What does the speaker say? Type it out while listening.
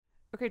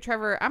Okay,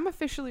 Trevor, I'm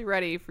officially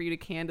ready for you to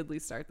candidly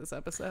start this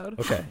episode.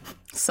 Okay.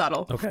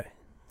 Subtle. Okay.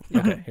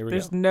 Okay. Here we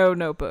There's go. no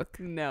notebook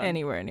No.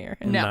 anywhere near.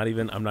 I'm No. not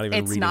even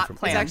It's reading not from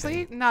planned. It's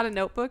actually not a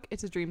notebook.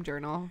 It's a dream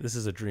journal. This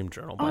is a dream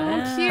journal. Oh,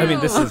 Wow. I mean,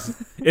 this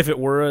is if it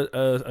were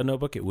a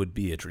notebook, it would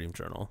be a dream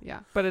journal, Yeah.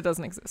 But it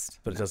doesn't exist.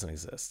 but it doesn't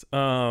exist.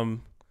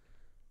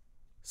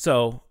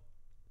 So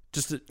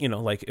just to,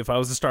 like if I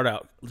was to start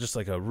out, just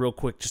like a real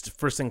quick, just the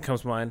first thing that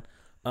comes to mind.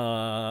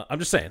 I'm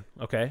just saying,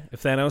 okay,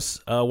 if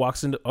Thanos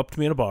walks up to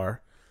me in a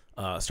bar,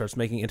 starts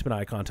making intimate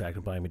eye contact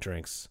and buying me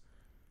drinks,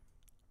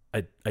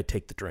 I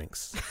take the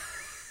drinks.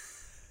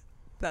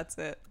 That's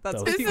it.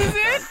 That's That what was- you- This is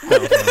it?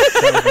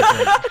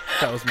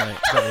 That was my drink.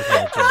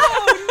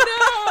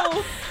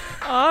 Oh,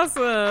 no.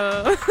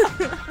 Awesome.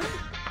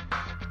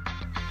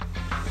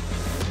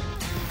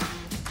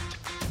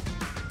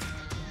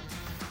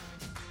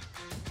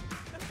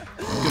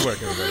 Good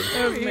work, everybody.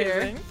 That was Here.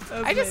 amazing.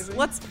 That was amazing.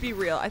 let's be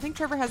real. I think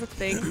Trevor has a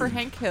thing for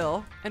Hank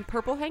Hill, and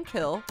Purple Hank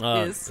Hill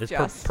is It's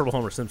just Purple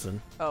Homer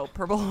Simpson.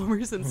 Purple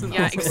Homer Simpson.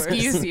 Yeah, also works.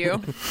 excuse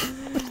you.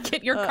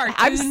 Get your I've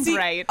cartoons seen-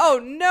 right. Oh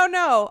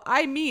no!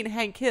 I mean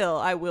Hank Hill.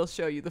 I will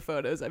show you the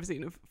photos. I've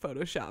seen of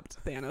photoshopped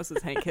Thanos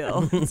as Hank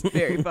Hill. It's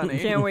very funny.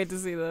 Can't wait to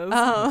see those.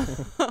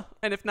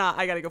 And if not,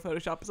 I gotta go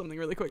Photoshop something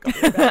really quick. I'll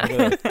be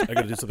right back. I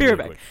gotta do something Be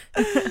really right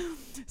quick.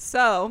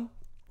 So,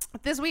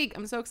 this week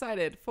I'm so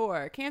excited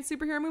for Can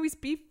Superhero Movies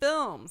Be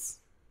Films?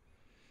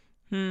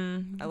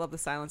 I love the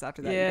silence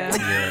after that. Yeah. You guys.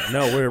 Yeah,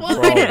 no, we're Well,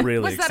 all really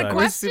was that a excited.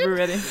 We're question? super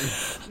ready.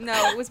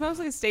 No, it was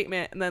mostly a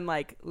statement and then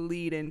like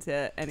lead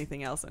into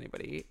anything else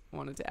anybody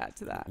wanted to add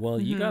to that. Well,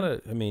 you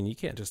gotta. I mean, you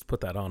can't just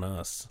put that on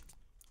us.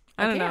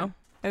 I don't can. know.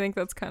 I think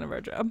that's kind of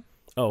our job.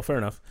 Oh, fair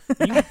enough.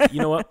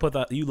 You know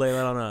what? You lay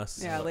that on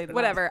us. Yeah, later.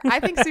 Whatever. I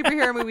think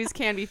superhero movies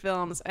can be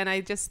films, and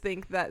I just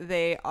think that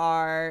they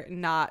are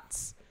not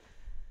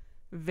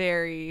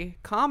very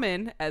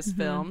common as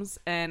films.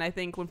 And I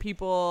think when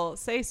people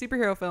say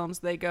superhero films,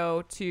 they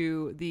go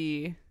to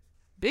the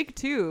big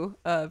two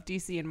of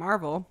DC and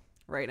Marvel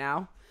right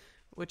now,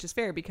 which is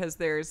fair because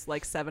there's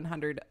like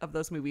 700 of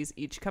those movies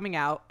each coming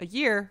out a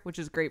year, which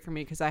is great for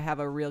me because I have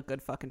a real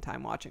good fucking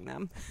time watching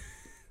them.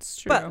 It's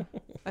true. But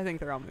I think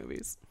they're all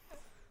movies.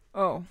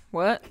 Oh,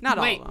 what? Not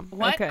Wait, all of them.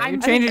 what? Okay, I'm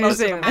you're changing your most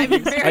of them-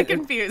 statement. I'm very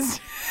confused.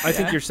 I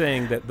think you're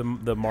saying that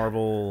the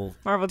Marvel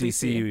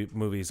DC.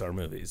 movies are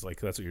movies. Like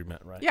that's what you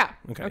meant, right? Yeah.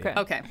 Okay.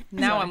 Okay,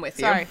 now Sorry. I'm with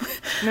you. Sorry.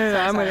 No,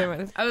 I'm sorry. with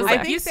it. I was We're like,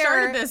 back. you I think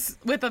started they're- this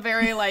with a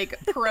very like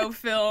pro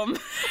film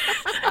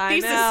I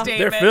thesis know.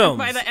 statement. They're films.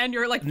 By the end,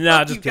 you're like, Nah,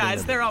 fuck just you kidding,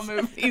 guys, they're they're all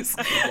movies.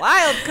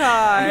 Wild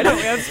card.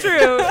 That's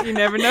true. You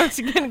never know what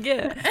you're gonna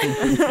get.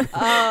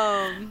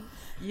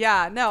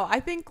 Yeah, no, I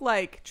think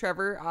like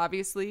Trevor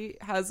obviously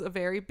has a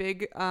very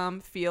big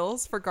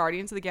feels for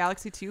Guardians of the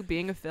Galaxy 2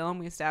 being a film.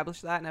 We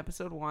established that in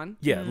episode 1.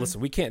 Yeah.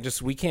 Listen, we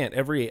can't.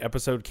 Every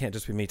episode can't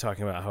just be me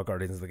talking about how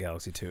Guardians of the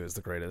Galaxy 2 is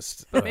the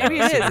greatest. But maybe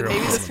it is. superhero Maybe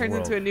film this in turns the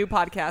into a world. new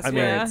podcast I mean-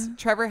 where it's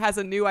Trevor has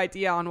a new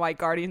idea on why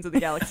Guardians of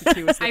the Galaxy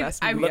 2 is the I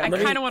best movie. I ever.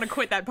 kind of want to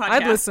quit that podcast.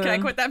 I'd listen. Can I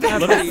quit that I'd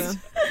podcast?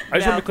 listen. I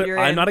just No, want to be you're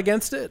clear. I'm in. not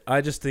against it.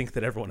 I just think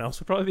that everyone else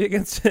would probably be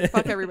against it.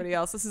 Fuck everybody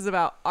else. This is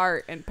about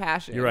art and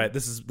passion. You're right.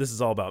 This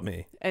is all about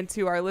me. And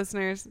to our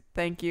listeners,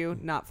 thank you,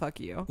 not fuck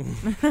you.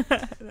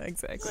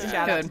 Exactly.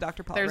 Shout out Good. to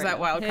Dr. Paul. There's that Rand.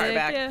 wild card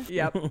back.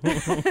 Yeah.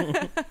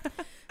 Yep.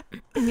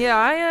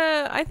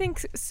 Yeah, I think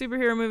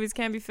superhero movies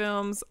can be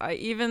films. I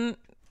even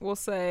will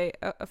say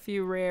a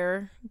few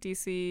rare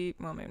DC,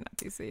 well, maybe not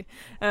DC.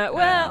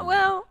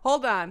 Well,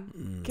 Hold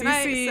on. Can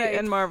I DC say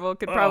and Marvel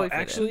could probably fit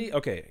in. actually,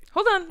 okay.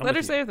 Hold on, I'm let her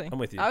with say you. her thing. I'm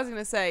with you. I was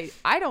gonna say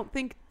I don't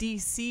think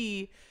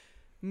DC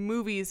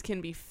movies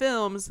can be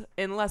films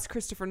unless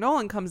Christopher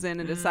Nolan comes in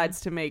and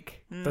decides to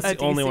make That's a the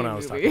only DC one I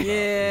was movie. talking about.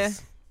 Yeah.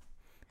 is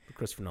The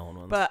Christopher Nolan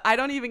ones. But I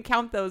don't even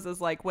count those as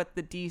like what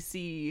the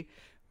DC,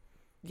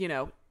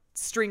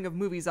 string of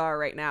movies are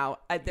right now.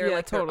 They're Yeah,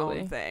 like their totally.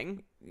 own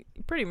thing.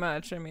 Pretty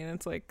much. I mean,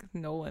 it's like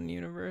Nolan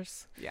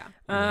universe. Yeah.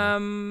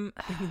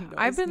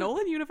 I've been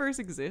Nolan universe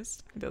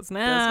exist. It does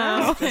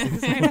now.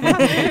 Does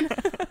now.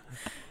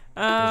 There's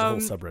a whole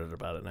subreddit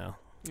about it now.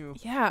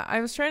 Yeah,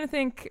 I was trying to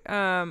think,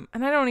 and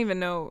I don't even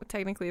know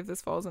technically if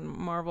this falls in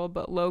Marvel,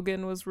 but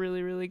Logan was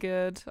really, really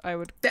good. I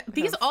would.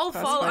 These have all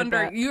fall classified under.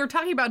 that. You were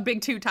talking about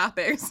big two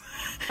topics.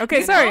 Okay,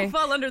 These sorry. all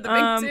fall under the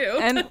big two.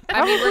 And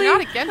I mean, we're probably-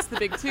 not against the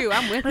big two.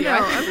 I'm with you. know, I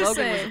I'm think just Logan was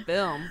saying. a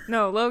film.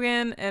 No,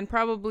 Logan, and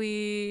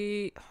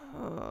probably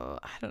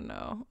I don't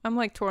know. I'm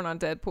like torn on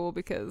Deadpool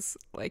because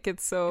like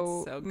it's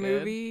so good.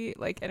 movie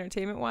like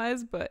entertainment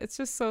wise, but it's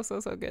just so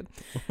good.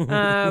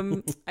 I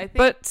think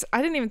But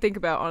I didn't even think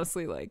about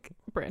honestly like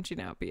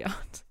branching out beyond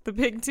the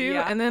big two,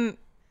 Yeah. and then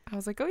I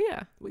was like, oh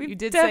yeah, you we've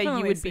did say you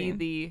definitely would be seen-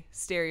 the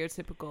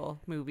stereotypical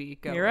movie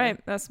goer. You're right.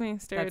 That's me.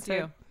 That's Stereotype.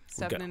 you.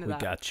 Stepping into we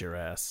that. got your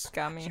ass.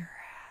 Got me.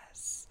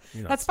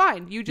 You're not- That's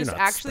fine. You just not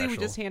actually we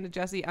special. just handed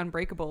Jesse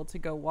Unbreakable to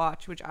go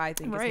watch, which I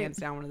think is Right. hands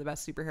down one of the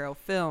best superhero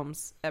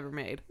films ever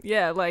made.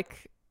 Yeah,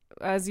 like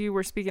as you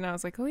were speaking, I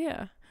was like, oh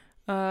yeah.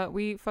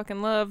 We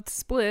fucking loved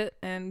Split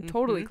and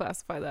totally Mhm.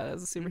 classify that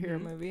as a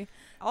superhero Mhm.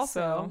 Also,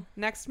 So-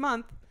 next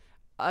month,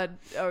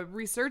 a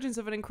resurgence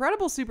of an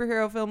incredible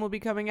superhero film will be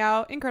coming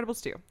out,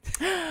 Incredibles 2.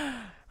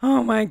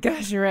 Oh my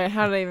gosh, you're right.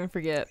 How did I even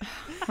forget?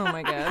 Oh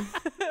my god.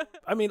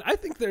 I mean, I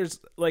think there's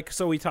like,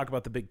 so we talk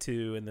about the big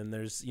two, and then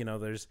there's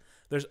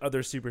there's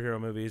other superhero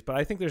movies, but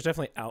I think there's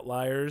definitely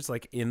outliers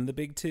like in the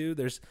big two.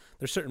 There's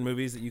certain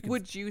movies that you can.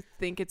 Would you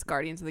think it's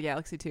Guardians of the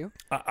Galaxy 2?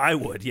 I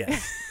would,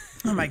 yes.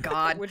 Oh my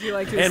God. Would you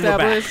like to And we're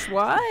back. establish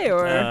why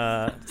or?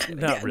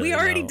 Not really. We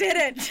already no. did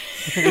it.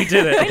 We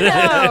did it.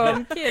 No,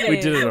 I'm kidding. We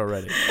did it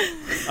already.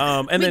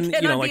 And We then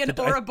cannot like be an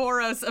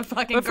Ouroboros of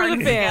fucking But for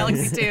the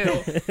Guardians of the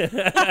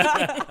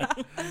Galaxy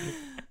 2.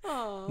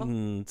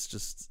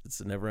 it's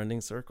a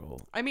never-ending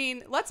circle. I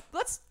mean, let's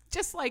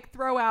just like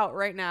throw out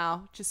right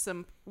now just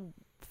some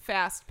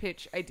fast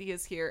pitch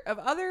ideas here of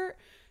other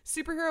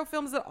superhero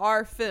films that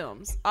are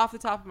films off the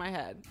top of my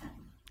head.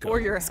 Or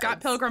your Scott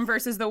heads. Pilgrim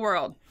versus the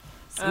World.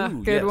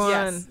 Ooh, Good yes. one.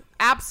 Yes,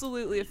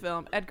 absolutely a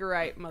film. Edgar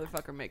Wright,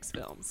 motherfucker, makes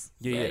films.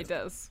 Yeah. He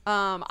does.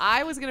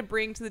 I was gonna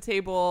bring to the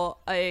table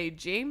a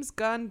James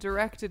Gunn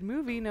directed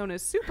movie known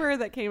as Super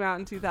that came out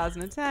in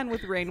 2010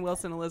 with Rainn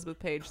Wilson, Elizabeth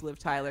Page, Liv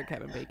Tyler,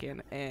 Kevin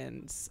Bacon,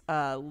 and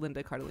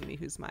Linda Cardellini,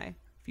 who's my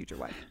future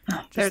wife.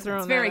 Just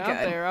throwing very that out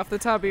good. there off the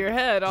top of your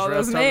head. All right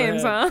those off the top of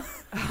names,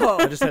 my huh?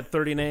 I just had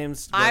 30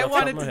 names. right I off the top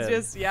wanted of my to head.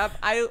 just,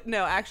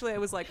 actually I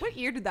was like, what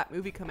year did that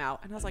movie come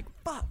out? And I was like,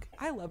 fuck,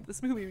 I love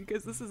this movie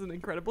because this is an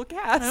incredible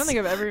cast. I don't think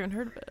I've ever even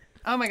heard of it.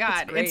 Oh my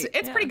God. great.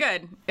 It's Yeah. pretty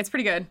good. It's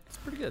pretty good. It's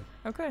pretty good.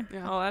 Okay,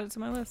 Yeah. I'll add it to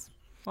my list.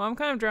 Well, I'm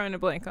kind of drawing a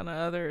blank on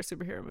other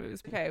superhero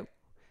movies. Okay,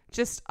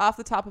 just off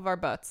the top of our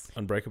butts.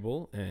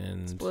 Unbreakable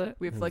and Split.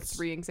 We have like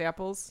 3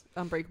 examples: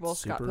 Unbreakable,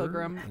 Scott Super,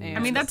 Pilgrim, and- and I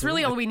mean, that's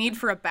really all we need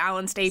for a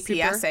balanced AP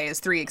Super. essay is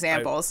 3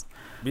 examples.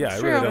 Yeah, I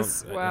True. really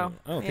That's- don't. wow.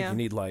 I don't think Yeah. you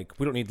need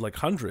we don't need like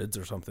hundreds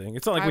or something.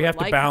 It's not like I we would have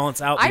to like- balance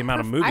out the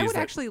amount of movies. I would that-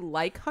 actually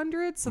like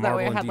hundreds, so that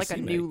way I Marvel had and like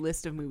a DC new make.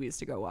 list of movies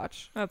to go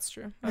watch. That's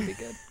true. That'd be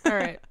good. All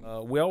right.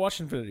 we all watched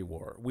Infinity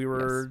War. We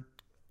were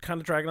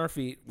kind of dragging our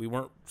feet. We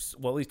weren't.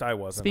 Well, at least I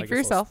wasn't. Speak I for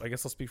guess yourself. I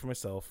guess I'll speak for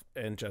myself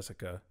and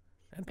Jessica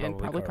and And probably,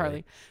 probably Carly.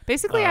 Carly.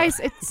 Basically,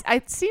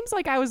 it seems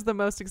like I was the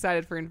most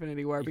excited for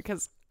Infinity War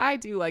because I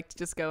do like to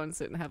just go and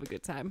sit and have a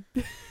good time.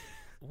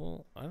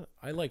 Well,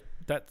 I like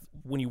that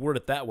when you word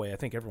it that way. I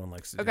think everyone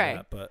likes to do Okay.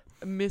 that. But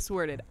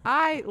Misworded.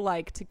 I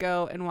like to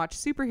go and watch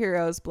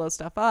superheroes blow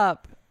stuff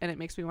up, and it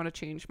makes me want to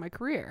change my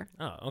career.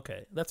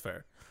 okay, that's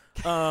fair.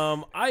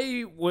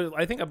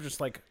 I think I'm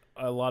just like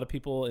a lot of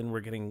people, and we're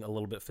getting a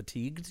little bit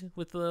fatigued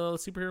with the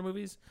superhero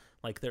movies.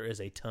 Like there is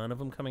a ton of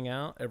them coming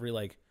out every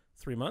like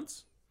 3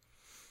 months.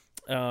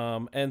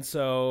 And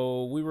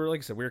so we were, like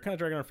I said, we were kind of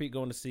dragging our feet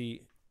going to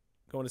see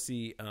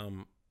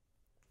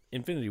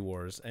Infinity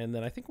Wars. And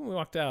then I think when we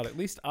walked out, at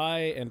least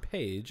I and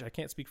Paige, I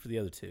can't speak for the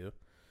other two,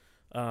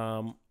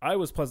 I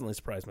was pleasantly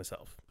surprised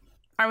myself.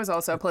 I was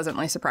also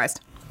pleasantly surprised.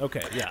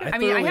 Okay, yeah. I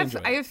mean, thoroughly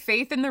enjoyed I it. have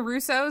faith in the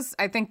Russos.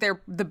 I think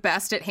they're the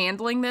best at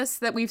handling this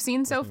that we've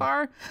seen so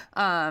far.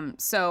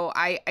 So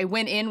I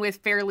went in with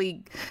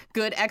fairly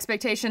good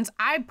expectations.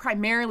 I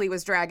primarily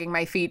was dragging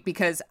my feet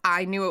because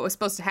I knew it was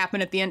supposed to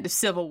happen at the end of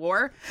Civil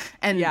War,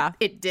 and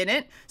it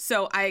didn't.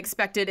 So I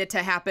expected it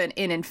to happen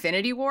in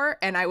Infinity War,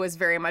 and I was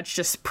very much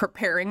just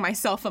preparing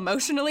myself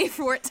emotionally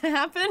for it to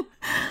happen.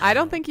 I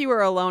don't think you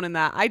were alone in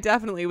that. I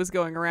definitely was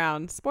going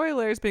around,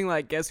 spoilers, being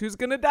like, guess who's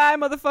gonna die,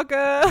 motherfucker?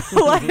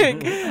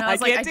 Like, I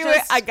was like, can't I do it.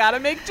 just- I gotta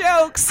make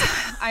jokes.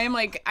 I am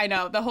like, I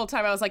know, the whole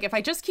time I was like, if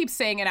I just keep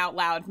saying it out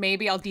loud,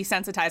 maybe I'll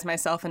desensitize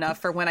myself enough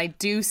for when I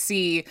do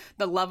see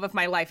the love of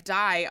my life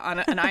die on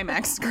an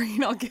IMAX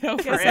screen, I'll get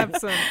over Guess I it. have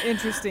some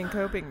interesting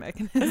coping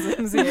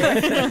mechanisms here.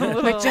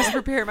 Like, just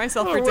prepare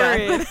myself for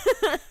worried.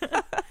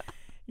 death.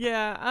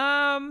 Yeah.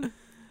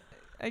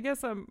 I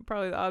guess I'm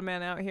probably the odd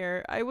man out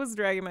here. I was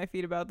dragging my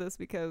feet about this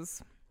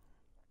because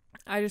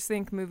I just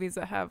think movies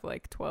that have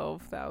like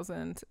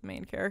 12,000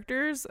 main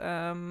characters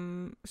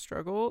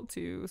struggle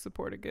to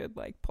support a good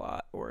like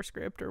plot or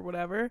script or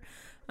whatever.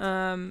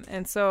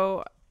 And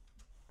so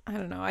I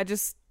don't know. I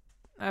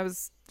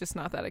was just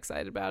not that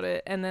excited about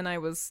it. And then I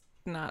was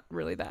not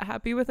really that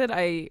happy with it.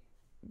 I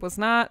was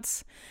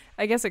not,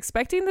 I guess,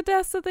 expecting the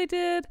deaths that they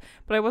did,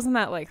 but I wasn't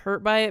that like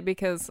hurt by it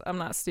because I'm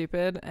not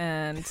stupid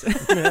and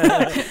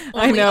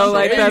I know Uncle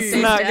like Ben that's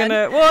stays not dead.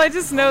 gonna. Well, I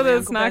just know Only that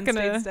it's Uncle not Ben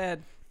gonna. stays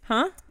dead.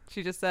 Huh?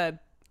 She just said,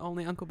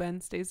 only Uncle Ben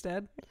stays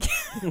dead.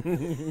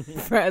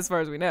 As far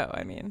as we know,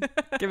 I mean,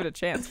 give it a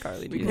chance,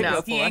 Carly. We Jesus. could No,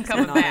 go he full ain't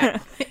X-Men coming on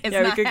back. It's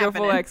Yeah, we not could go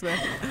full happening. X-Men.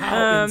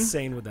 How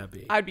insane would that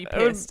be? I'd be I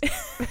would- pissed.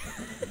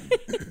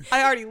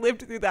 I already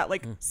lived through that,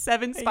 like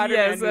 7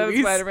 Spider-Man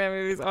movies. Spider-Man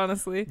movies.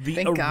 Honestly, The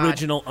Thank God.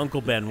 original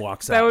Uncle Ben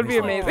walks out. that would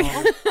and be he's like,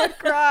 amazing. I'd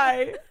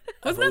cry.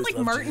 Wasn't that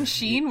like Martin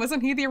Sheen?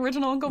 Wasn't he the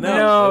original Uncle Ben?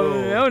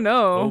 No.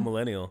 No. Oh,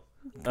 millennial.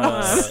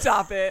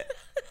 Stop it.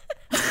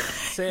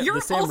 You're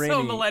the Sam also a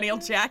Raimi- millennial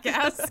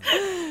jackass.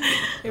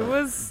 It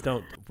was.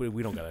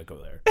 We don't gotta go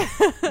there.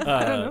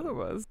 I don't know who it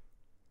was.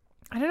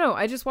 I don't know.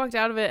 I just walked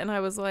out of it and I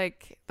was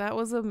like, that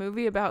was a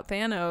movie about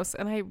Thanos,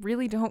 and I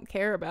really don't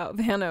care about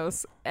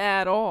Thanos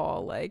at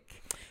all.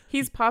 Like,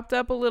 he's popped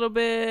up a little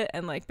bit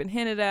and like been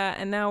hinted at,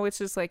 and now it's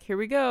just like, here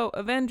we go,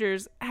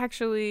 Avengers.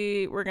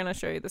 Actually, we're gonna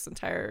show you this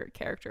entire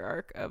character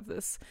arc of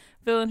this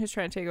villain who's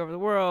trying to take over the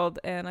world,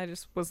 and I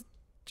just was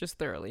just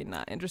thoroughly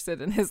not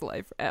interested in his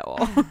life at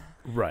all.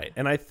 Right.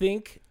 And I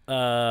think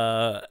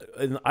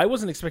and I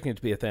wasn't expecting it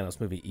to be a Thanos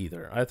movie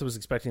either. I was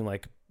expecting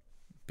like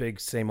big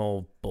same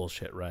old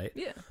bullshit, right?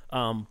 Yeah.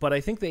 But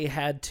I think they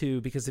had to,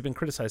 because they've been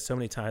criticized so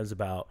many times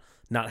about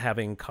not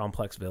having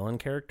complex villain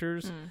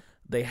characters.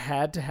 They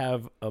had to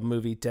have a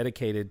movie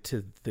dedicated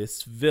to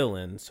this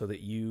villain so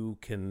that you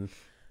can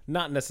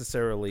not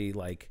necessarily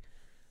like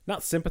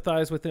not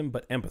sympathize with him,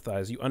 but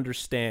empathize. You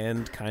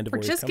understand kind of Or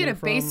where just he's get coming a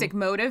from. basic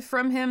motive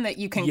from him that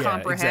you can Yeah,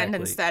 comprehend exactly.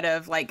 instead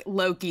of like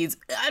Loki's,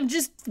 I'm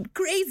just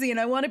crazy and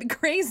I want to be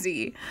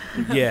crazy.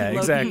 Yeah, Loki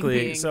exactly.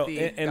 being so the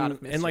god and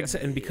of and like I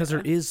said, and because there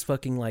is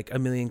fucking like a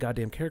million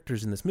goddamn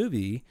characters in this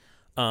movie,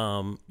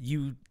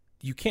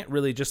 you can't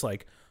really just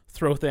like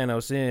throw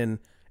Thanos in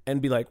and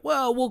be like,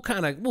 well,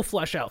 we'll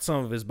flesh out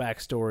some of his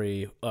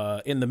backstory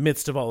in the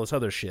midst of all this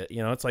other shit.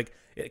 You know, it's like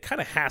it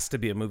kind of has to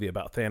be a movie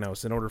about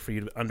Thanos in order for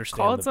you to understand.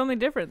 Call it something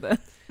different then.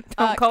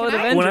 Don't call it can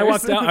I- Avengers. When I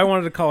walked out, I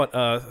wanted to call it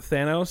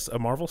Thanos, a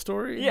Marvel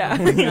story. Yeah,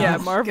 yeah,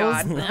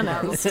 Marvel's God.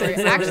 Marvel stories.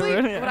 Actually,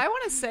 what I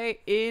want to say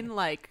in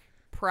like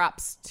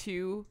props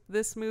to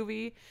this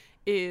movie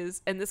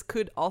is, and this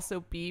could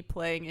also be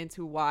playing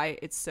into why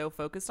it's so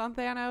focused on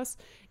Thanos,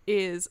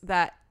 is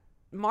that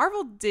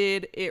Marvel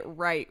did it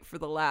right for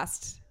the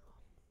last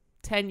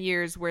 10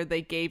 years where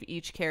they gave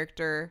each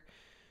character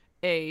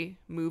a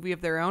movie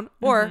of their own,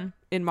 or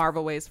in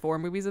Marvel ways, 4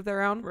 movies of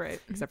their own. Right.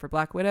 Except for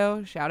Black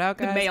Widow. Shout out,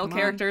 guys. The male come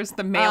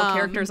on.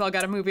 characters, all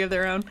got a movie of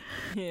their own.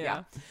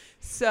 Yeah.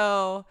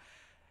 So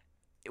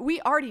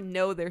we already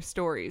know their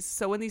stories.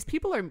 So when these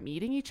people are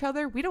meeting each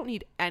other, we don't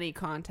need any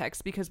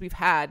context because we've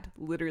had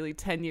literally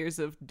 10 years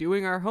of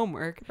doing our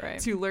homework Right.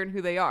 to learn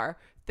who they are.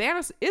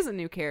 Thanos is a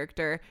new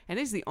character, and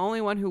he's the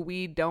only one who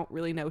we don't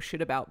really know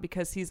shit about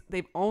because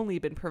they've only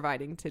been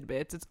providing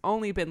tidbits. It's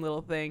only been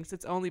little things.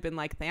 It's only been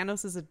like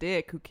Thanos is a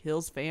dick who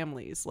kills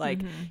families.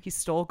 Like he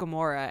stole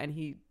Gamora and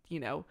he,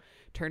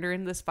 turned her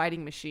into this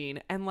fighting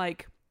machine. And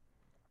like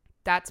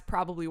that's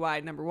probably why,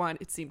 number one,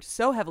 it seemed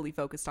so heavily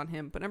focused on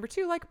him. But number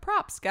two, like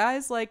props,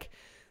 guys, like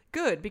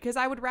good, because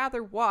I would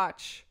rather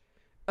watch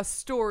a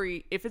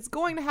story if it's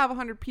going to have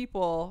 100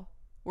 people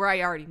where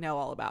I already know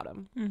all about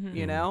him,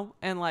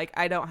 and like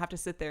I don't have to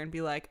sit there and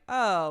be like,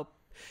 oh,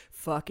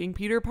 fucking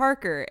Peter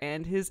Parker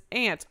and his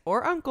aunt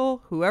or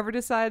uncle, whoever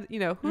decide,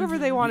 whoever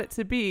they want it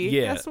to be.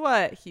 Yeah. Guess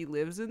what? He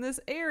lives in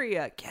this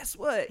area. Guess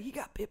what? He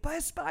got bit by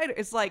a spider.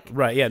 It's like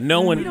Right. Yeah.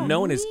 No one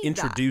don't is need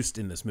introduced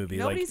in this movie.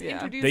 nobody's Like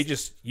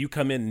introduced. you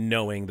come in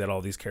knowing that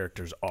all these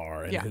characters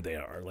are and Yeah. who they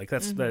are. Like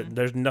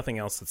there's nothing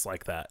else that's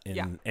like that in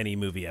Yeah. any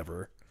movie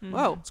ever.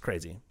 Whoa. It's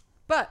crazy.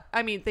 But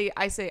I mean,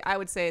 I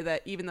would say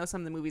that even though some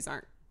of the movies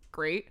aren't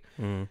great,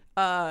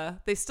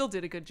 they still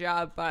did a good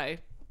job by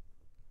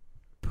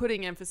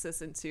putting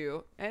emphasis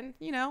into, and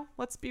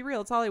let's be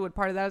real, it's Hollywood.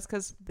 Part of that is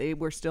because they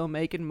were still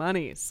making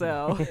money.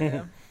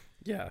 So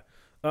Yeah.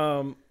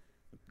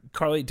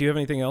 Carly, do you have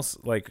anything else?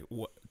 Like,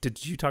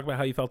 did you talk about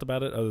how you felt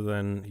about it, other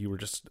than you were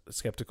just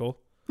skeptical?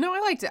 No, I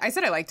liked it. I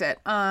said I liked it.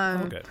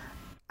 Okay.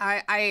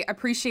 I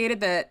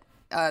appreciated that.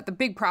 The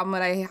big problem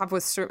that I have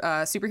with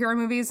superhero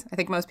movies, I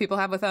think most people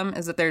have with them,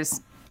 is that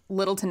there's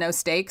little to no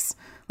stakes.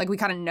 Like we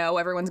kind of know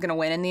everyone's going to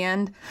win in the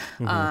end.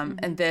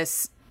 And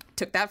this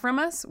took that from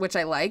us, which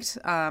I liked.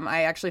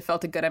 I actually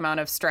felt a good amount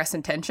of stress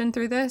and tension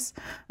through this,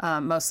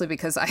 mostly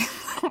because I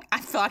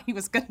thought he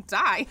was going to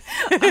die.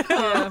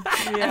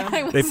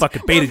 They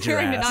fucking baited your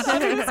preparing to ass.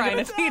 not have him cry in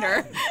a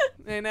theater.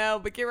 I know,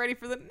 but get ready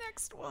for the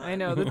next one. I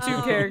know the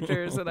two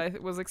characters that I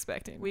was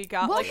expecting. We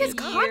got Well, like his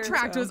a year.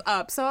 contract was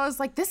up, so I was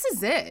like, "This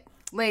is it."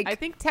 Like, I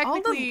think all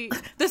technically,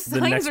 the The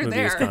signs next are movie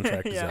there. is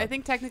contract is Yeah. up. I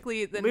think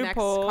technically the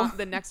Loophole.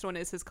 the next one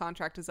is his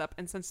contract is up,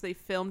 and since they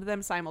filmed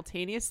them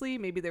simultaneously,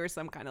 maybe there was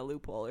some kind of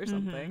loophole or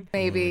something.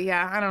 Maybe,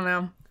 yeah. I don't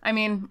know. I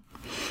mean,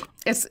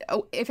 if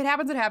it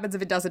happens, it happens.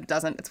 If it doesn't, it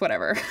doesn't. It's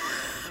whatever.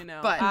 I know.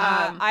 But,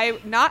 I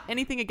not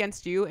anything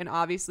against you, and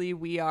obviously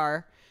we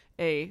are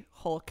a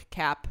Hulk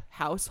Cap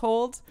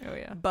household. Oh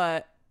yeah.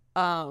 But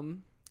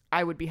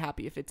I would be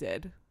happy if it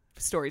did,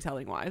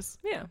 storytelling wise.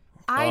 Yeah.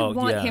 I Oh,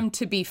 want yeah. him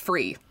to be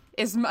free.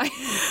 Is my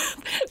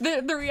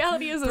the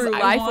reality is Through I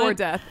life want, or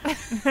death.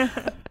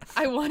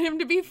 I want him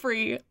to be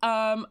free.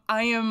 I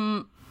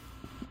am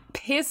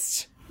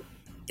pissed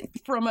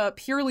from a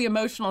purely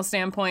emotional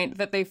standpoint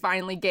that they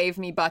finally gave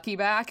me Bucky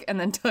back and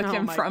then took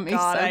him my from me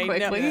God, so I know.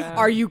 quickly. Yeah.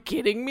 Are you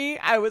kidding me?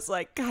 I was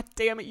like, God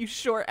damn it, you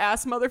short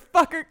ass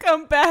motherfucker,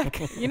 come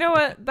back. You know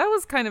what? That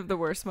was kind of the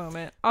worst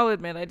moment. I'll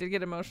admit I did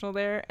get emotional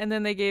there. And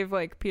then they gave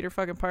like Peter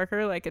fucking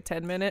Parker like a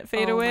 10-minute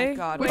fade Oh away. my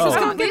God. Which Oh. was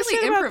I don't give a completely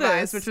shit about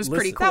improvised, this. which was Listen-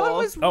 pretty cool. That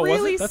one was Oh, was it?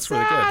 really That's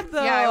really sad, good.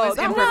 though. Yeah, it was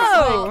That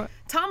improvised. No. Like,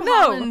 Tom No.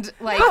 Holland,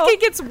 like Bucky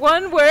gets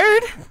one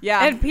word,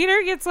 Yeah. and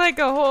Peter gets like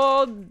a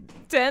whole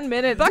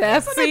 10-minute Bucky's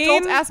death an scene.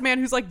 adult ass man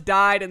who's like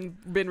died and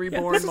been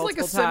reborn This is like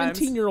a multiple times.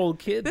 17-year-old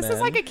kid. This man. is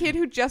like a kid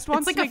who just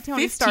wants like to a make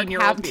Tony Stark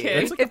 15-year-old happy.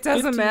 kid. It's like a It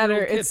doesn't 15-year-old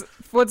matter. kid. It's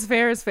what's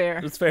fair is fair.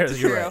 It's fair.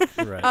 You're right.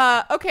 You're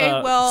right. Okay,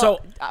 Uh, well, so-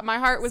 my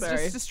heart was Sorry.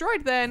 just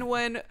destroyed then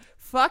when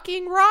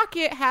fucking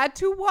Rocket had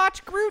to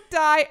watch Groot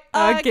die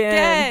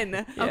Again.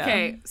 again. Yeah.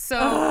 Okay, so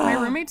my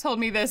roommate told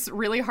me this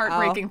really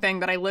heartbreaking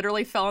thing that I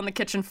literally fell on the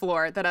kitchen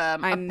floor. That I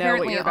know what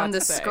apparently you're about on the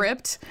to say.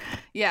 script, on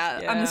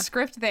Yeah. the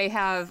script they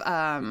have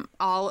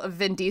all of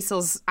Vin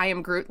Diesel's "I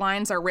am Groot"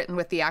 lines are written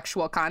with the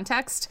actual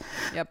context.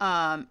 Yep.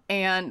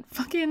 And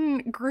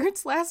fucking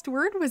Groot's last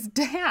word was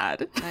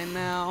 "Dad." I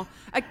know.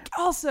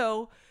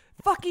 Also,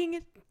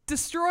 fucking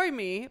destroy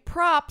me.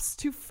 Props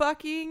to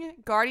fucking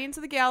Guardians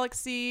of the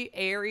Galaxy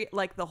area,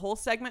 like the whole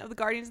segment of the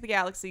Guardians of the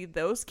Galaxy.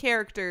 Those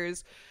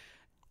characters,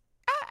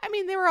 I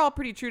mean, they were all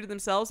pretty true to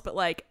themselves, but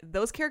like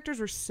those characters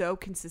were so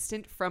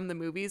consistent from the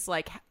movies.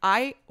 Like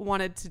I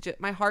wanted to,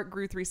 my heart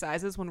grew 3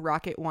 sizes when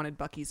Rocket wanted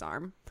Bucky's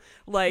arm.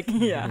 Like,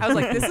 I was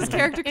like, this is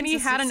character And he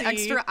had an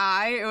consistency. extra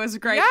eye. It was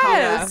great.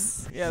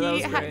 Yes. Yeah, that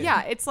was great.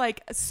 Yeah, it's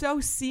like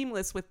so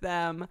seamless with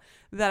them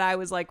that I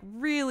was like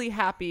really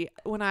happy.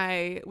 When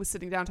I was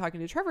sitting down talking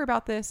to Trevor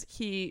about this,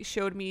 he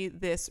showed me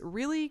this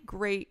really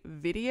great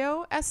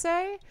video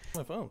essay.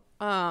 My phone.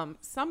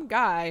 Some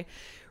guy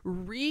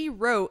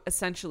rewrote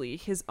essentially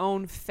his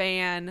own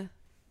fan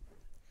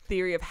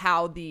theory of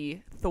how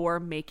the Thor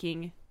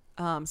making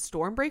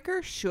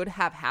Stormbreaker should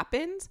have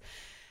happened.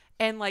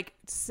 And like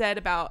said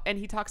about, and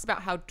he talks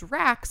about how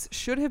Drax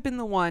should have been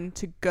the one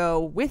to go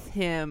with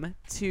him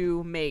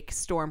to make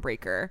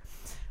Stormbreaker.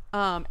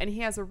 And he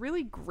has a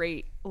really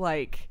great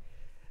like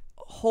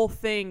whole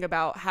thing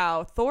about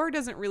how Thor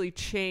doesn't really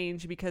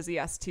change because he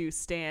has to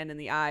stand in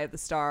the eye of the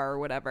star or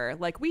whatever.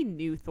 Like we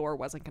knew Thor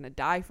wasn't going to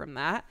die from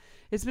that.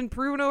 It's been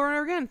proven over and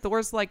over again.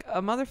 Thor's like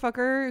a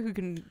motherfucker who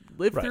can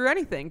live Right. through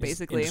anything, It's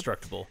basically.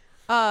 indestructible.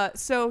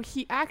 So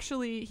he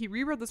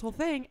rewrote this whole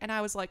thing, and I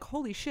was like,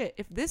 holy shit,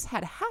 if this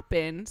had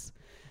happened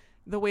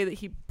the way that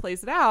he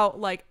plays it out,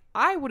 like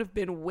I would have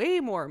been way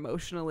more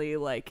emotionally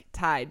like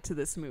tied to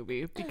this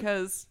movie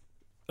because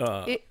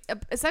it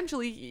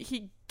essentially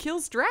he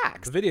kills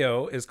Drax. The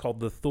video is called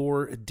The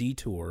Thor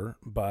Detour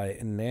by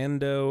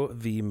Nando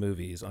V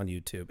Movies on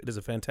YouTube. It is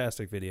a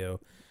fantastic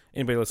video.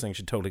 Anybody listening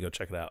should totally go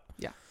check it out.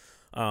 Yeah.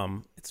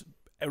 It's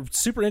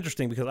super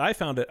interesting because I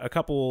found it a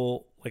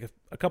couple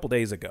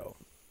days ago,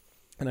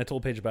 and I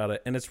told Paige about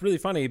it, and it's really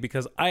funny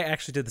because I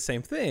actually did the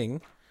same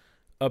thing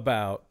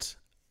about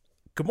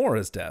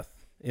Gamora's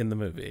death in the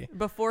movie.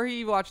 Before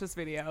he watched this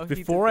video.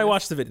 Before I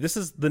watched the video, this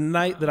is the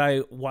night that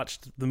I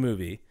watched the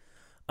movie.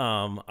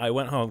 I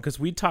went home because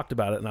we talked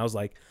about it, and I was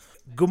like,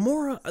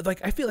 Gamora, like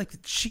I feel like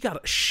she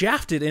got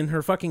shafted in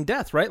her fucking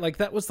death, right? Like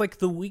that was like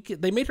the weak.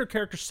 They made her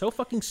character so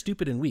fucking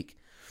stupid and weak,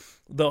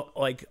 the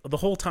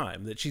whole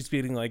time that she's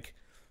being like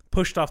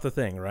pushed off the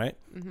thing, right?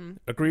 Mm-hmm.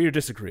 Agree or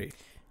disagree?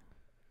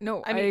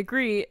 No, I I mean-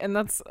 agree, and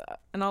that's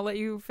and I'll let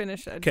you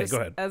finish. Okay, go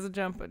ahead. As a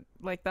jump,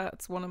 like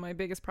that's one of my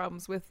biggest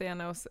problems with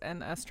Thanos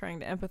and us trying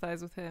to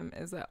empathize with him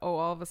is that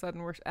all of a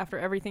sudden we're after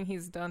everything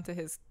he's done to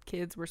his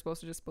kids, we're supposed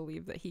to just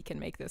believe that he can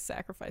make this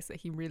sacrifice, that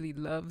he really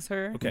loves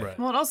her. Okay.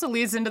 Well, it also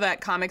leads into that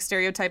comic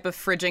stereotype of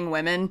fridging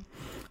women.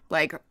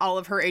 Like all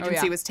of her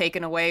agency yeah. was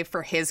taken away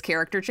for his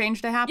character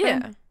change to happen.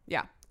 Yeah.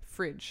 Yeah.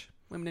 Fridge.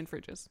 Women in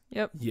fridges.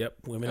 Yep. Yep,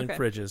 women in Okay.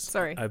 fridges.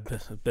 Sorry. I've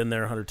been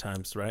there 100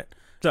 times, right?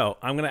 So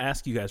I'm gonna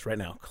ask you guys right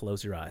now.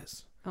 Close your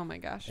eyes. Oh my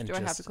gosh. And Do I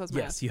have just- to close my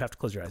eyes? Yes, you have to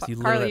close your eyes. You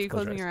literally Carly, have you to close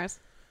closing your your eyes. eyes?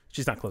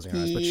 She's not closing her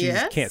eyes, but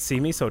Yes. she can't see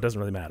me, so it doesn't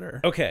really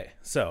matter. Okay,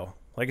 so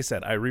like I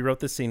said, I rewrote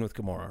this scene with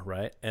Gamora,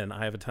 right? And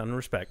I have a ton of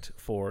respect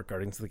for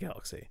Guardians of the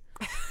Galaxy.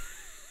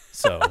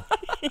 So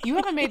You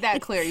haven't made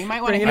that clear. You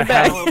might want to Bringing hit it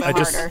that back. a little bit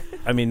harder.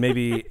 I mean,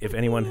 maybe if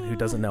anyone who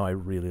doesn't know, I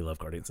really love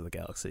Guardians of the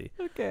Galaxy.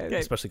 Okay.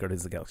 Especially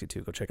Guardians of the Galaxy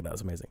 2. Go check it out.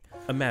 It's amazing.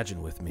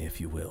 Imagine with me, if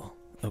you will,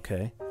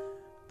 okay?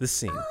 This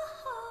scene.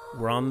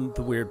 We're on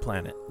the weird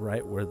planet,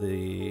 right? Where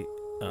the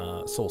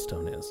Soul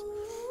Stone is.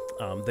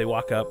 They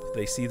walk up.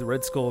 They see the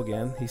Red Skull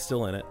again. He's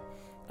still in it.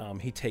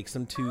 He takes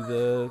them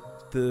to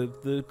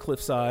the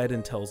cliffside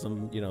and tells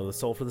them, you know, the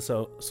soul for the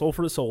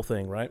soul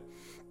thing, right?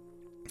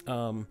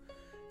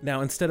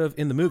 Now, instead of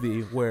in the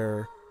movie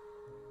where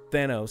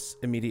Thanos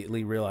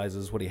immediately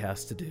realizes what he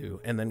has to do,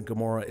 and then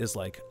Gamora is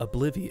like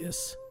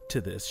oblivious to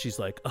this. She's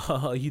like,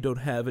 you don't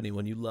have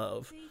anyone you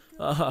love.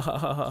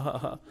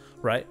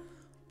 Right?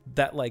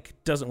 That like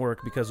doesn't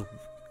work because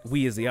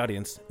we as the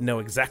audience know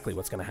exactly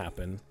what's going to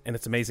happen, and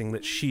it's amazing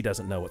that she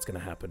doesn't know what's going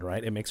to happen,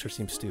 right? It makes her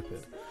seem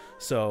stupid.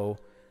 So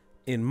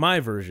in my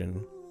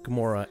version,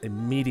 Gamora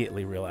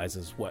immediately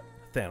realizes what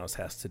Thanos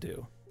has to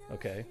do,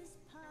 okay?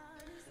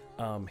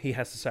 He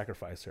has to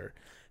sacrifice her.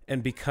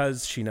 And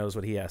because she knows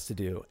what he has to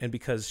do, and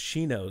because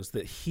she knows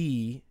that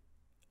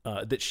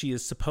that she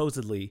is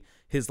supposedly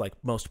his like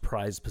most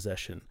prized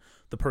possession,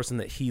 the person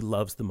that he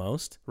loves the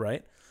most,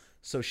 right?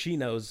 So she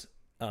knows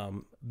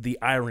the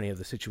irony of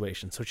the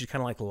situation. So she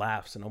kind of like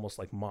laughs and almost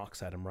like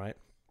mocks at him, right?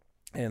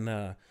 And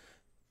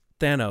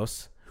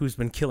Thanos, who's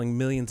been killing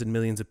millions and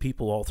millions of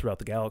people all throughout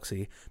the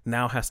galaxy,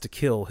 now has to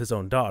kill his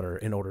own daughter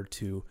in order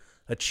to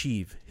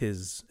achieve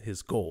his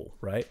goal,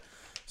 right?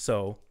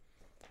 So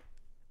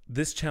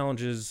this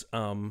challenges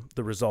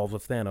the resolve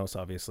of Thanos,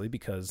 obviously,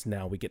 because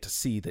now we get to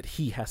see that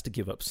he has to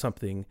give up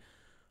something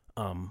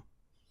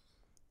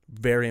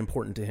very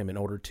important to him in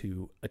order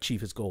to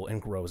achieve his goal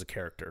and grow as a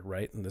character,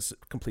 right? And this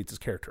completes his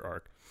character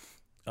arc.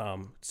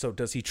 So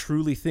does he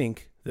truly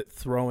think that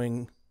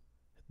throwing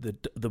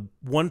the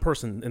one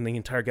person in the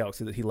entire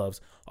galaxy that he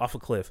loves off a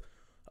cliff,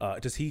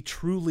 does he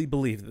truly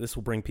believe that this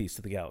will bring peace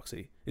to the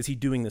galaxy? Is he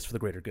doing this for the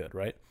greater good,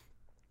 right?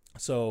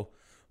 So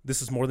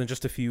this is more than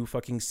just a few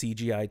fucking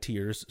CGI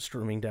tears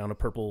streaming down a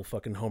purple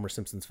fucking Homer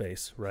Simpson's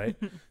face, right?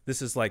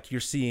 This is like, you're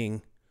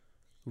seeing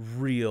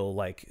real,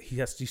 like,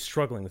 he's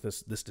struggling with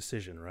this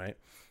decision, right?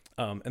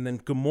 And then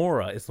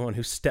Gamora is the one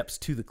who steps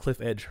to the cliff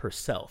edge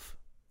herself.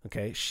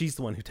 Okay, she's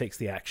the one who takes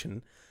the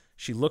action.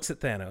 She looks at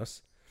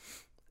Thanos,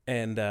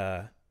 and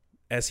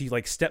as he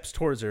like steps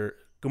towards her,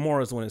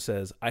 Gamora is the one who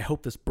says, "I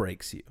hope this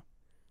breaks you.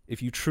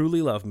 If you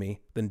truly love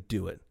me, then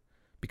do it,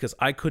 because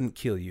I couldn't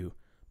kill you,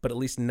 but at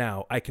least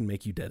now I can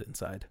make you dead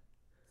inside."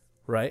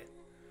 Right?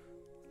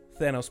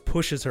 Thanos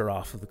pushes her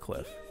off of the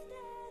cliff.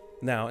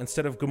 Now,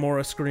 instead of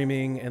Gamora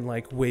screaming and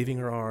like waving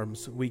her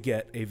arms, we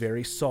get a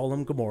very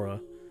solemn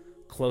Gamora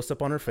close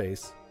up on her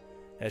face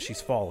as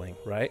she's falling,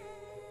 right?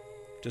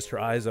 Just her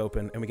eyes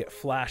open, and we get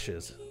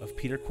flashes of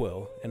Peter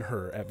Quill and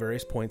her at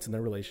various points in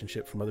their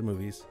relationship from other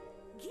movies.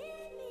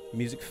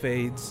 Music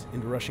fades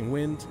into rushing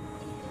wind,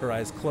 her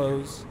eyes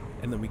close,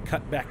 and then we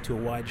cut back to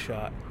a wide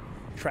shot,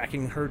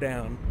 tracking her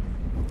down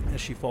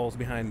as she falls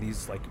behind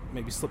these, like,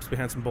 maybe slips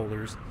behind some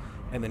boulders,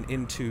 and then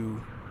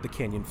into the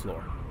canyon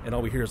floor. And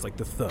all we hear is like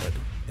the thud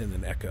and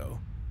an echo.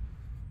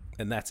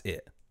 And that's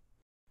it.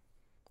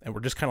 And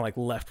we're just kind of like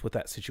left with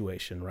that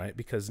situation, right?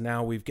 Because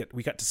now we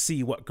got to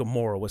see what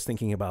Gamora was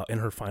thinking about in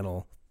her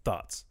final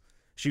thoughts.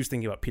 She was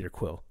thinking about Peter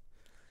Quill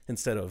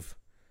instead of,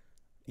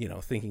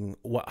 thinking,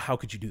 how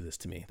could you do this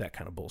to me? That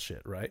kind of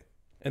bullshit, right?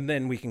 And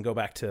then we can go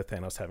back to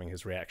Thanos having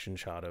his reaction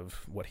shot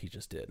of what he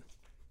just did.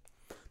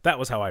 That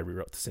was how I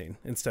rewrote the scene,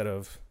 instead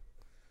of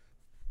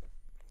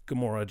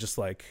Gamora just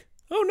like,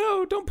 "Oh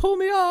no, don't pull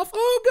me off.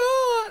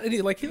 Oh God." And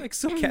he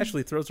so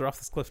casually throws her off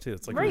this cliff too.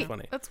 It's like really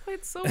funny. That's why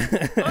it's so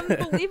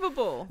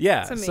unbelievable.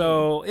 Yeah. To me.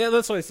 So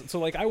that's why. So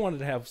like I wanted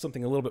to have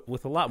something a little bit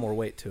with a lot more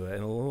weight to it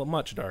and a little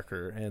much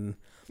darker. And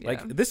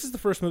this is the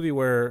first movie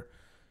where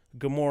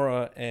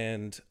Gamora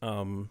and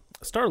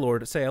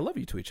Star-Lord say "I love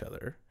you" to each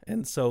other.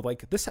 And so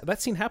like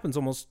that scene happens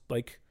almost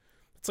like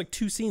it's like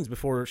 2 scenes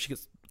before she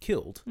gets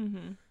killed.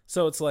 Mm-hmm.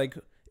 So it's like,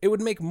 it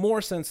would make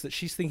more sense that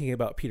she's thinking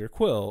about Peter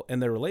Quill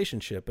and their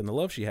relationship and the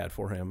love she had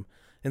for him,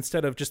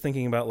 instead of just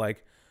thinking about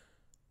like,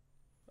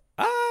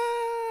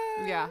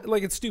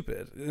 like it's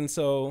stupid. And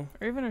so,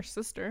 or even her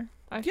sister.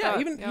 Like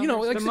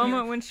the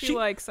moment when she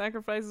like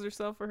sacrifices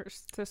herself for her,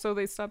 so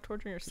they stop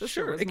torturing her sister.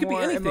 Sure, it could be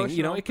anything.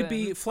 It could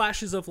be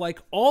flashes of like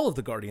all of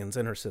the Guardians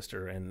and her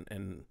sister, and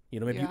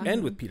maybe you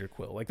end with Peter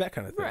Quill, like that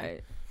kind of thing.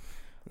 Right.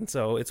 And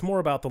so it's more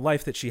about the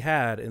life that she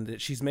had, and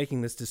that she's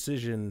making this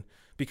decision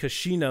because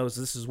she knows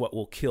this is what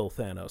will kill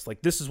Thanos.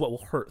 Like, this is what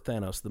will hurt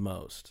Thanos the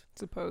most.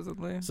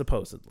 Supposedly.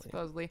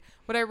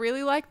 What I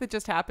really like that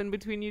just happened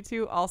between you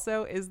two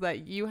also is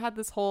that you had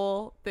this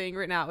whole thing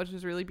written out, which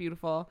was really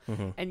beautiful.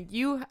 Mm-hmm. And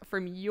you,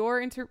 from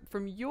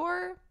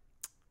your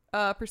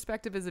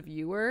perspective as a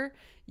viewer,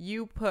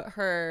 you put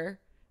her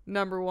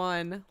number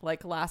one,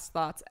 like, last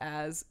thoughts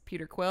as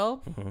Peter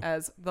Quill,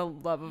 as the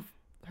love of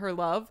her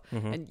love.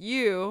 Mm-hmm. And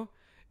you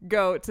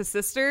go to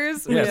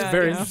sisters, which is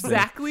very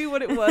exactly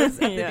what it was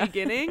at the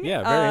beginning.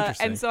 Yeah, very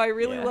interesting. And so I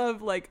really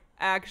love like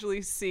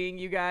actually seeing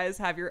you guys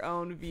have your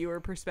own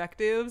viewer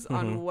perspectives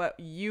on what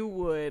you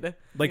would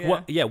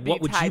what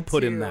would you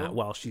put in that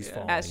while she's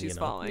falling, as she's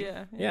falling.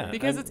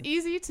 Because it's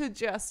easy to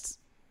just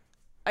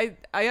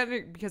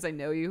because I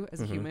know you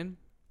as a human,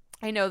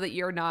 I know that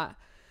you're not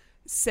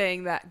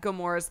saying that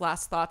Gamora's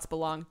last thoughts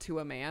belong to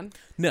a man.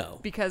 No.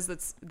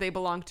 Because they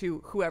belong to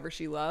whoever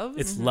she loves.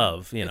 It's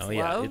love,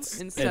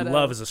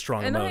 love is a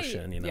strong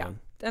emotion, Yeah.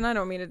 And I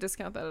don't mean to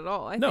discount that at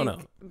all. I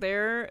think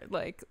their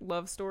like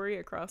love story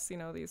across,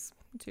 these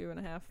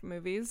 2.5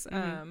 movies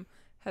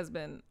has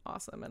been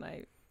awesome. And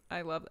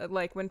I love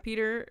like when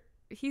Peter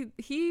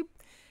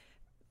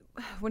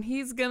when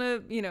he's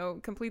gonna,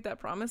 complete that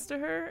promise to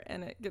her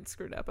and it gets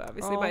screwed up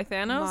obviously by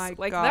Thanos.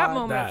 Like God. That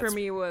moment for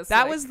me was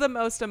was the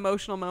most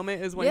emotional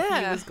moment, is when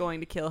he was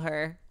going to kill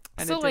her.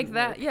 And so like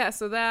that, work.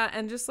 So that,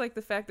 and just like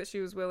the fact that she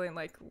was willing,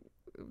 like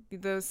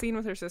the scene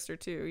with her sister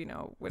too,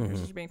 when her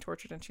sister's being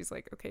tortured and she's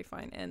like, okay,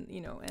 fine, and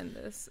end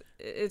this.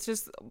 It's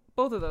just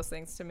both of those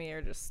things to me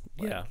are just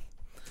like,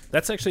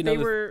 That's actually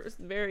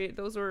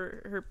those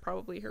were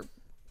probably her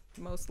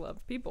most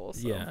loved people.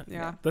 So.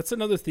 Yeah. That's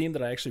another theme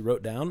that I actually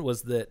wrote down,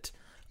 was that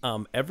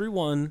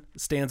everyone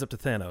stands up to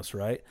Thanos,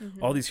 right?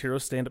 Mm-hmm. All these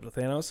heroes stand up to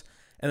Thanos,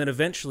 and then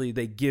eventually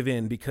they give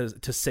in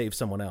to save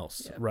someone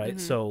else, right?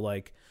 Mm-hmm. So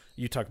like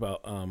you talk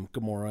about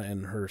Gamora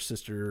and her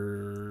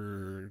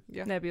sister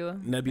Nebula.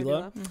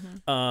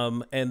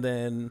 Mm-hmm. And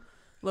then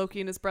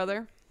Loki and his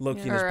brother.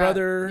 Loki and Or, his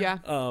brother. yeah.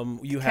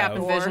 You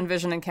Captain have Vision,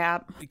 Vision and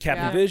Cap.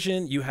 Captain Yeah.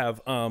 Vision. You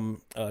have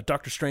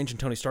Doctor Strange and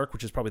Tony Stark,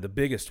 which is probably the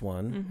biggest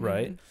one,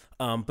 right?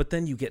 But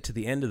then you get to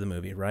the end of the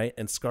movie, right?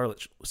 And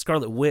Scarlet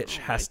Witch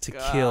has to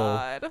kill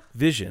God.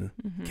 Vision.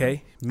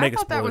 Okay, I mega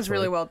thought that was spoiler.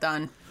 really well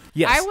done.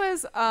 Yes, I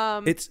was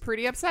It's-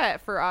 pretty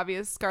upset for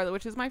obvious Scarlet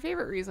Witch is my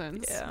favorite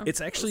reasons. Yeah. it's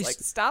actually. Like,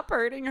 stop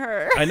hurting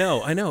her. I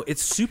know.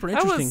 It's super That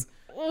interesting. was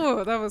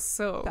that was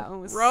so That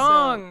one was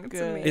wrong so to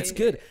good. me. It's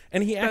good,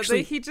 and he But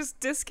actually. he just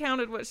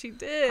discounted what she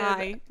did.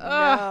 I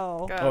Ugh,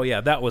 know. God. Oh yeah,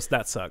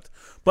 that sucked.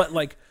 But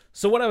like,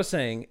 so what I was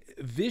saying,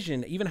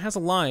 Vision even has a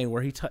line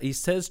where he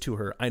says to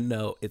her, "I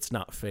know it's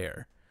not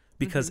fair,"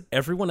 because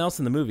everyone else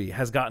in the movie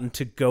has gotten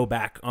to go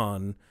back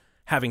on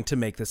having to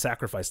make the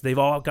sacrifice. They've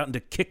all gotten to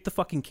kick the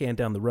fucking can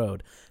down the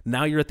road.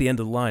 Now you're at the end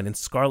of the line, and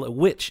Scarlet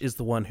Witch is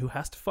the one who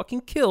has to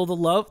fucking kill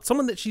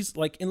someone that she's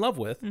like in love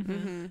with,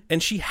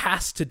 and she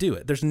has to do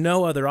it. There's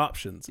no other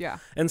options. Yeah.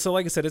 And so,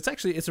 like I said,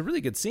 it's a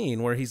really good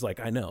scene where he's like,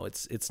 "I know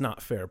it's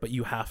not fair, but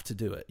you have to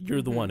do it.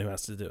 You're the one who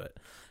has to do it."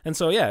 And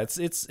so, yeah,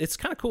 it's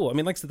kind of cool. I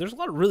mean, like I said, there's a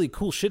lot of really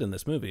cool shit in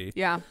this movie.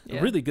 Yeah.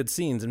 Really good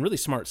scenes and really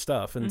smart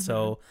stuff. And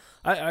so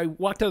I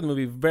walked out of the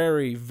movie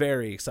very,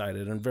 very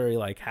excited and very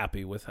like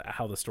happy with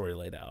how the story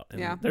laid out. And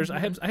Yeah.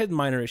 I had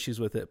minor issues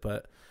with it,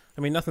 but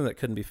I mean, nothing that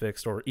couldn't be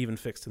fixed or even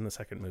fixed in the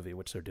second movie,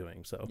 which they're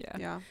doing. So Yeah.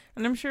 Yeah.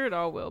 And I'm sure it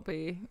all will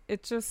be.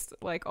 It's just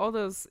like all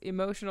those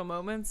emotional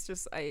moments.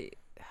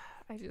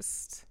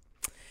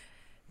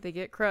 They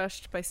get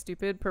crushed by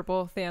stupid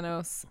purple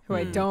Thanos, who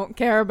I don't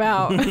care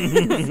about.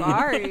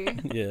 Sorry.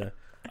 yeah.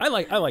 I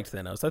liked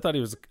Thanos. I thought he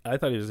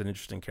was an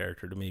interesting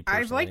character to me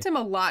personally. I've liked him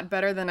a lot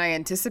better than I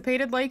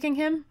anticipated liking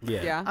him.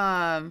 Yeah.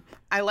 Yeah.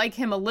 I like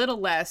him a little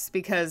less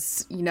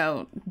because,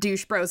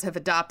 douche bros have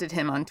adopted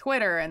him on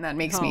Twitter, and that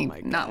makes me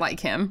my not like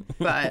him.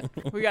 But,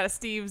 We got a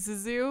Steve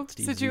Zissou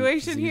Steve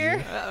situation Zissou.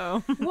 here.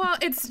 Uh-oh. well,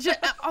 it's just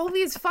all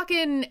these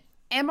fucking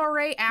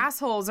MRA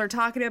assholes are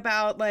talking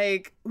about,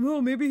 like,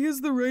 well, maybe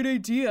he's the right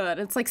idea. And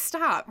it's like,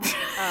 stop.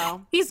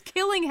 Oh. He's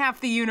killing half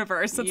the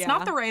universe. It's Yeah.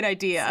 not the right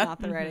idea.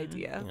 Not the right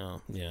idea.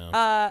 Oh,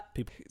 yeah.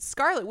 People-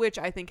 Scarlet Witch,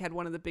 I think, had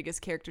one of the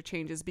biggest character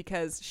changes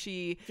because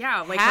she Yeah,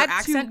 like had her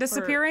accent to,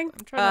 disappearing.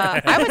 I'm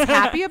trying to, I was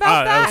happy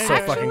about I that. was so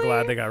fucking actually.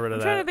 glad they got rid of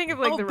I'm trying that. to think of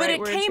like the but right it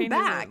word came changes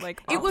back. It,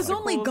 like, It was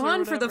only obstacles or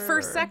gone for the whatever,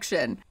 first or-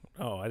 section.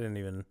 Oh, I didn't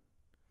even.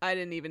 I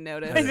didn't even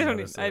notice. I didn't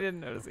notice I it. didn't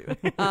notice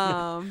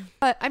either.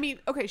 But I mean,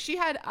 okay, she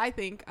had, I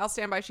think, I'll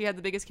stand by, she had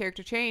the biggest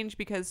character change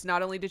because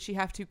not only did she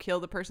have to kill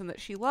the person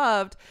that she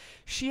loved,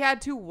 she had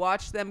to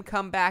watch them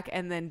come back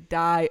and then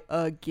die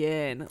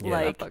again. Yeah,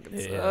 Like, fucking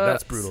yeah, sucks.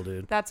 that's brutal,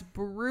 dude. that's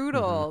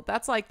brutal.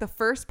 That's like the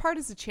first part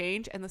is a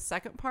change and the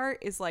second part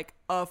is like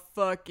a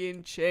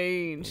fucking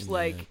change.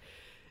 Like,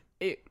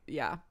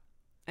 yeah.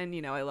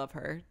 And I love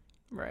her.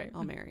 Right.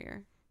 I'll marry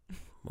her.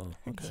 Well,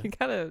 okay.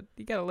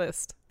 You got a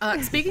list.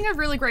 Speaking of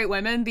really great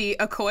women, the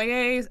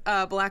Okoye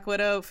Black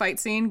Widow fight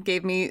scene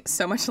gave me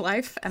so much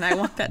life, and I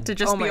want that to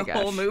just Oh be my a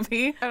whole gosh.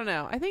 movie. I don't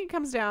know. I think it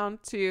comes down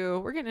to,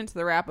 we're getting into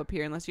the wrap up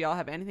here unless y'all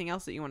have anything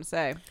else that you want to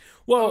say.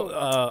 Well,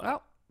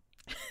 Oh,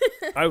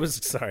 I was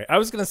going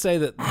to say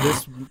that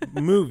this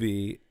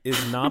movie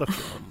is not a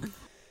film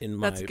in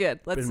my That's good.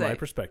 Let's in my say.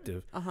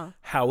 perspective. Uh-huh.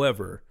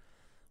 However,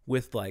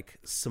 with like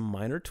some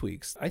minor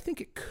tweaks, I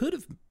think it could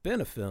have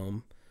been a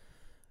film.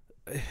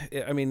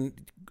 I mean,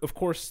 of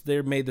course,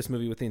 they made this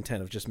movie with the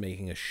intent of just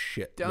making a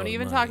shit. don't load of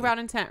even money. talk about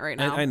intent right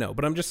now. I know,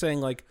 but I'm just saying,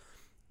 like,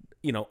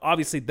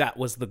 obviously that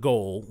was the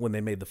goal when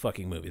they made the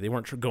fucking movie. They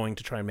weren't going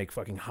to try and make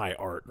fucking high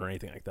art or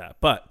anything like that.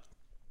 But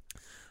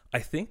I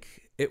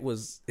think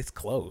it's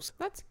close.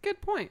 That's a good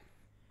point.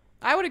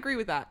 I would agree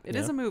with that. It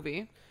is Yeah. a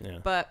movie, Yeah.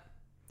 but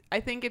I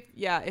think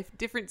if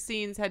different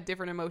scenes had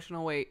different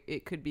emotional weight,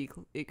 it could be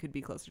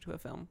closer to a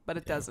film, but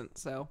it doesn't.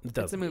 So It it's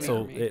doesn't. a movie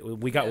So for me.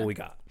 we got what we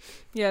got.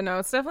 Yeah, no,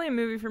 it's definitely a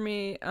movie for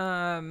me.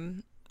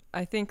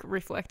 I think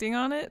reflecting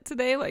on it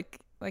today,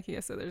 like you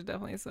guys said, there's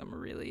definitely some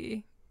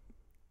really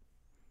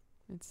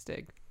It's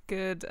Stig.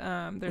 good.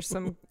 There's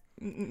some.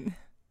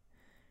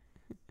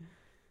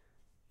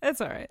 It's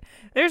all right.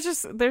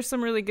 There's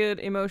some really good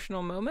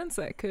emotional moments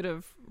that could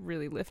have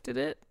really lifted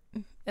it,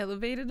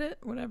 elevated it,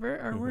 whatever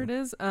our word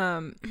is.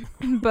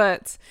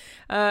 But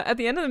at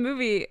the end of the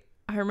movie,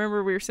 I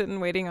remember we were sitting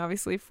waiting,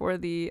 obviously, for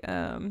the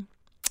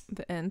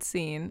end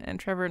scene, and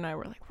Trevor and I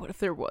were like, "What if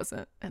there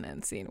wasn't an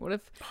end scene? What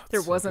if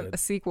there so wasn't good. a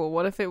sequel?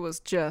 What if it was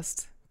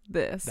just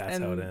this?" That's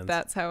and how it ends.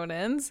 that's how it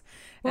ends.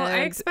 Well, I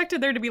And- expected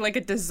there to be like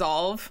a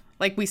dissolve,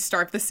 like we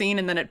start the scene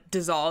and then it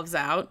dissolves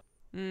out.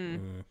 That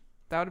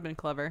would have been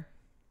clever.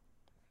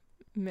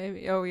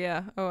 Maybe. Oh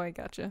yeah. Oh, I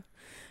gotcha.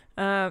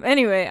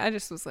 Anyway, I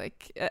just was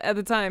like, at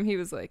the time, he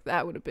was like,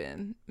 that would have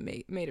been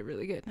made it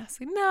really good. And I was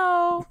like,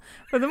 no.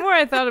 But the more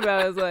I thought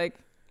about it, I was like,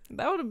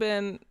 that would have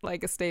been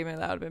like a statement.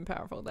 That would have been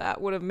powerful. That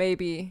would have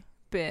maybe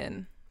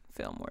been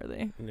film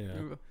worthy.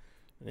 Yeah.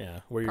 Yeah.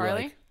 Where you're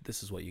Carly? like,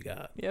 this is what you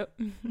got. Yep.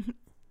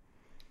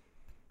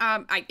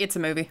 It's a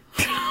movie.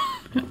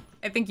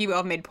 I think you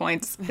all made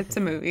points. It's a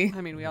movie. I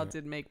mean, we all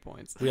did make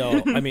points. We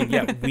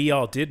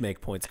all did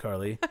make points,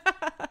 Carly.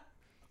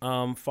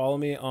 Follow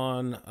me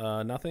on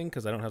nothing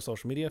because I don't have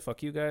social media.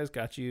 Fuck you guys.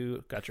 Got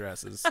your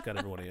asses. Got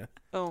every one of you.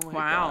 Oh my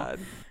Wow.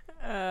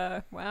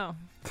 god. Wow.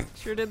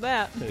 Sure did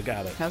that.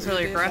 Got it. That was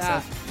really Did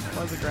aggressive.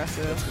 that. Was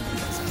aggressive.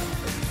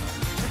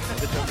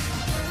 Good job.